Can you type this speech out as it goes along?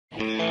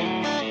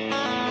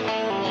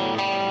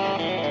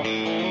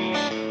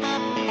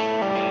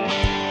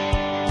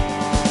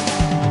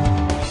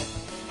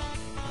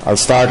I'll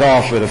start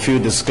off with a few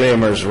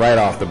disclaimers right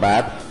off the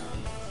bat.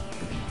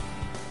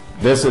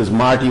 This is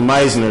Marty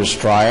Meisner's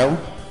trial.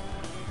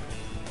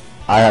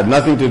 I had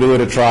nothing to do with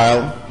the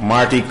trial.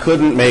 Marty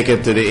couldn't make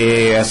it to the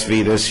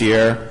AASV this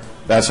year.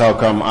 That's how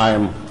come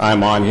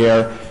I'm on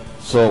here.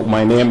 So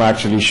my name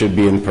actually should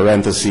be in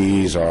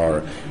parentheses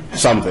or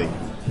something.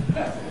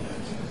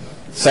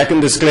 Second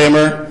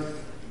disclaimer,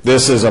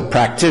 this is a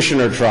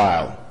practitioner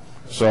trial.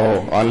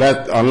 So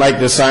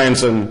unlike the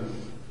science and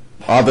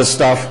other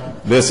stuff,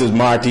 this is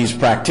Marty's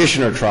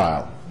practitioner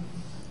trial.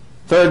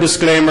 Third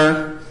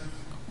disclaimer,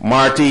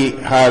 Marty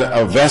had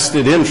a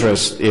vested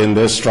interest in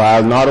this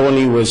trial. Not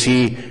only was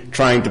he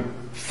trying to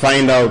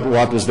find out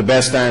what was the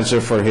best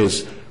answer for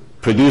his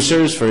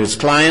producers, for his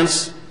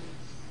clients,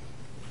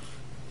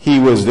 he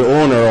was the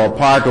owner or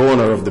part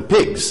owner of the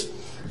pigs.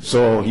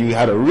 So he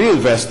had a real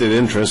vested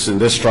interest in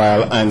this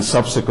trial and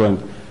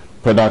subsequent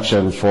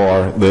production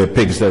for the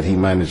pigs that he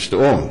managed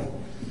to own.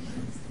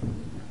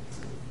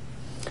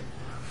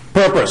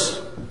 Purpose.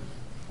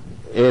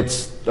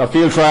 It's a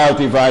field trial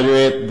to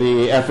evaluate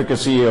the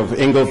efficacy of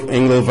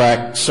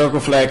Ingelvac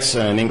CircoFLEX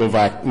and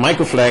Ingelvac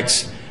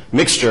MycoFLEX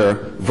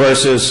mixture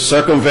versus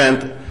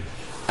Circumvent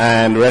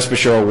and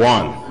RespiSure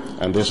 1.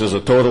 And this is a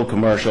total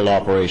commercial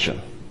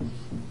operation.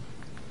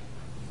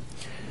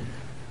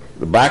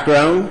 The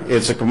background,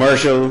 it's a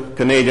commercial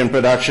Canadian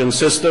production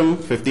system,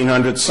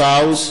 1,500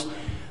 sows,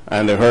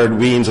 and the herd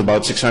weans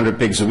about 600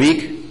 pigs a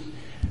week.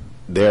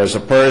 There's a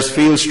PRRS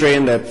field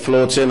strain that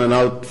floats in and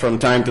out from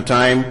time to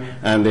time,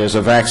 and there's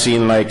a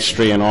vaccine-like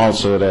strain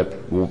also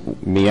that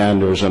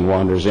meanders and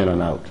wanders in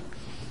and out.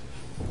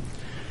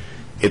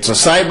 It's a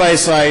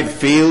side-by-side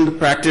field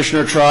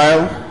practitioner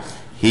trial.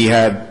 He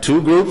had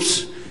two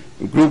groups.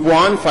 Group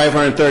 1,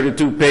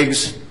 532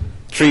 pigs,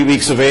 3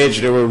 weeks of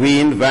age. They were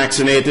weaned,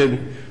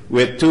 vaccinated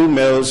with 2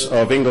 mils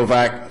of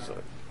Ingelvac.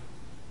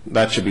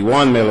 That should be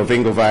 1 mil of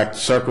Ingelvac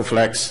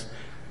CircoFLEX.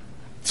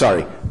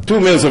 Sorry, 2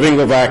 mils of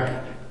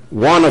Ingelvac,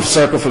 1 of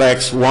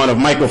CircoFLEX, 1 of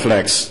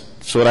MycoFLEX.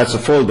 So that's a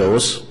full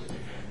dose.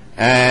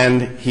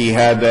 And he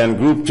had then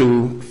group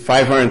 2,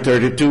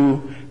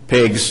 532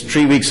 pigs,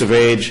 3 weeks of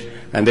age,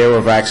 and they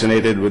were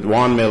vaccinated with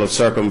 1 mil of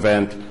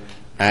Circumvent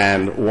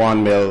and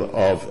 1 mil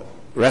of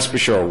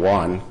RespiSure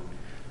 1.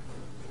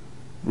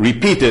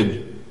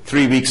 Repeated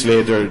 3 weeks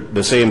later,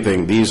 the same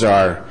thing. These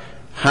are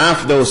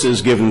half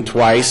doses given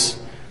twice,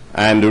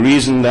 and the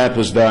reason that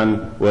was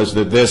done was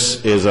that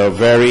this is a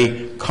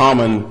very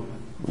common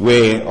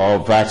way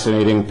of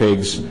vaccinating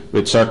pigs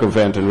with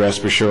Circumvent and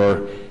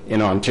RespiSure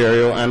in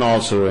Ontario and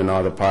also in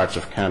other parts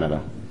of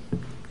Canada.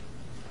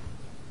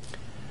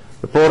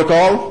 The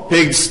protocol,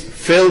 pigs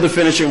fill the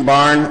finishing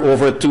barn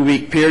over a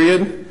 2-week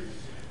period.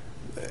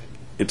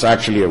 It's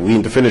actually a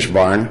wean-to-finish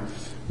barn.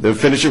 The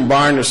finishing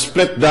barn is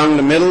split down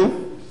the middle.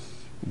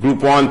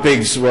 Group 1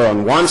 pigs were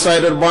on one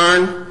side of the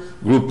barn,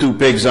 Group 2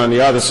 pigs on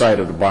the other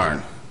side of the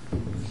barn.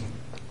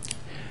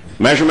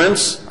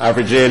 Measurements,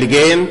 average daily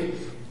gain,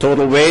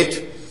 total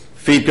weight,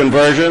 feed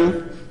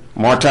conversion,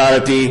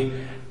 mortality,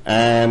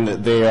 and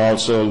they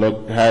also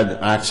had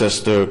access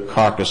to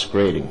carcass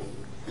grading.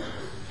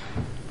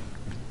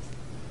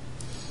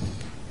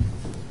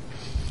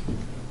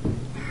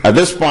 At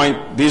this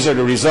point, these are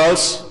the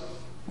results.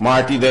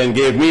 Marty then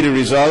gave me the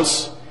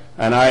results,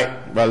 and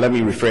let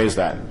me rephrase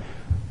that.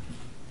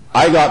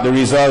 I got the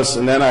results,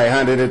 and then I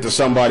handed it to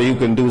somebody who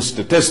can do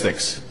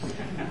statistics.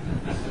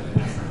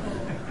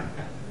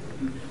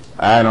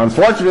 And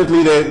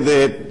unfortunately,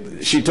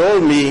 she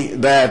told me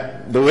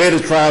that the way the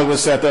trial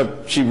was set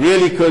up, she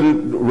really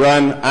couldn't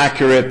run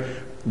accurate,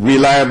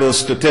 reliable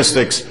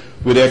statistics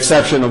with the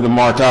exception of the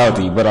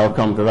mortality, but I'll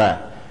come to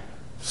that.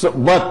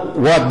 But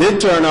what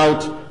did turn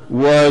out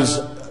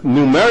was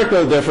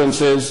numerical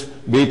differences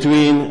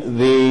between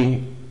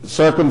the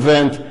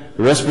Circumvent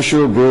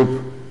RespiSure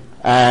group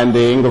and the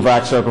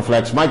Ingelvac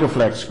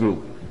CircoFLEX-MycoFLEX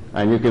group.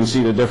 And you can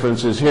see the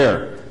differences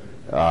here.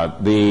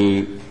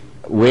 The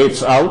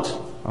weights out,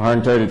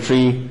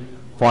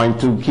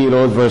 133.2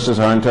 kilos versus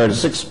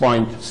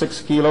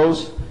 136.6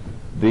 kilos.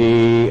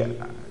 The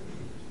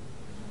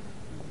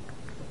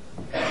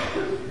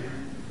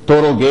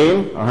total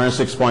gain,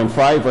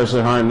 106.5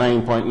 versus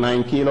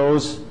 109.9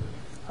 kilos.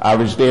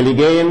 Average daily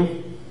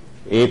gain,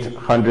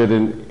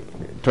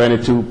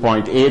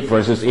 822.8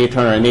 versus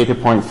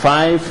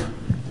 880.5.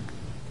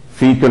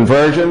 Feed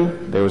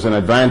conversion, there was an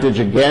advantage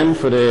again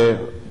for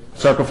the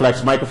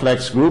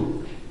CircoFLEX-MycoFLEX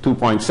group,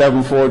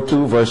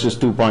 2.742 versus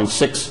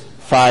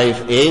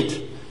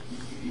 2.658.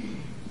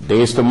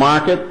 Days to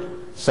market,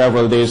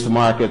 several days to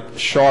market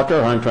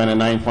shorter,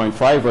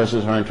 129.5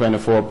 versus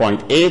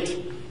 124.8.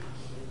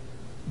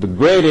 The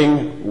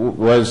grading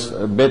was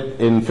a bit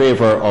in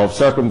favor of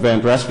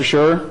Circumvent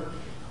RespiSure.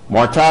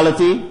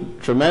 Mortality,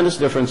 tremendous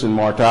difference in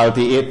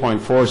mortality,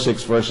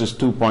 8.46 versus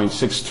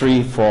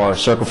 2.63 for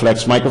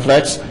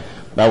CircoFLEX-MycoFLEX.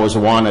 That was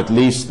one at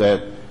least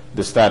that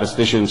the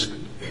statisticians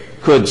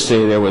could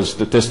say there was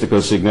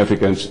statistical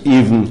significance,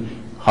 even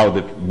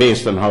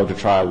based on how the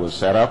trial was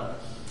set up.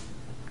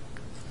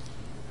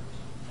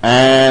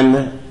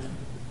 And,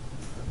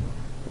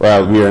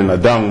 well, we're in a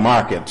dung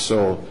market,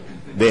 so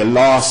they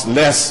lost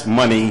less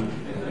money.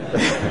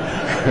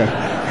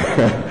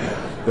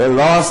 They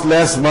lost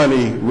less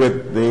money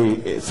with the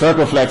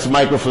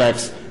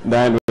CircoFLEX-MycoFLEX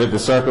than with the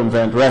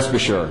Circumvent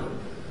RespiSure.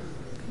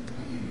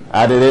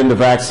 Added in the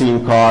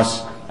vaccine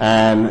costs,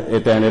 and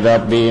it ended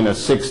up being a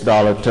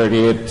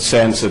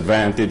 $6.38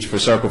 advantage for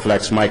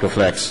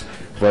CircoFLEX-MycoFLEX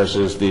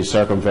versus the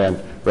Circumvent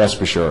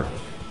RespiSure.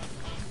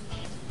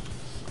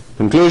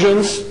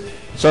 Conclusions: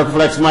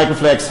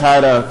 CircoFLEX-MycoFLEX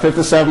had a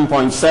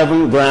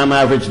 57.7 gram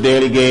average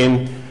daily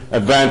gain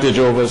advantage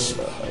over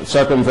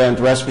Circumvent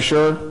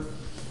RespiSure.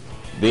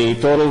 The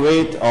total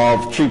weight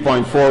of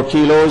 3.4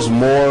 kilos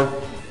more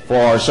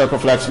for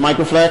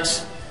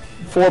CircoFLEX-MycoFLEX.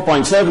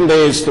 4.7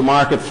 days to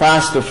market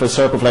faster for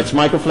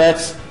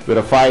CircoFLEX-MycoFLEX with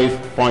a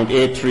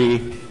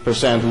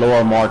 5.83%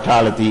 lower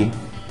mortality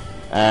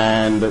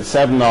and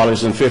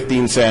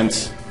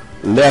 $7.15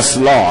 less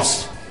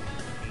loss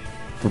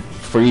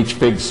for each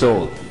pig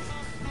sold.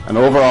 An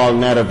overall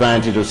net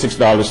advantage of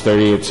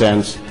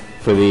 $6.38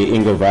 for the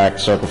Ingelvac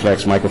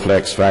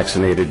CircoFLEX-MycoFLEX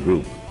vaccinated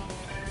group.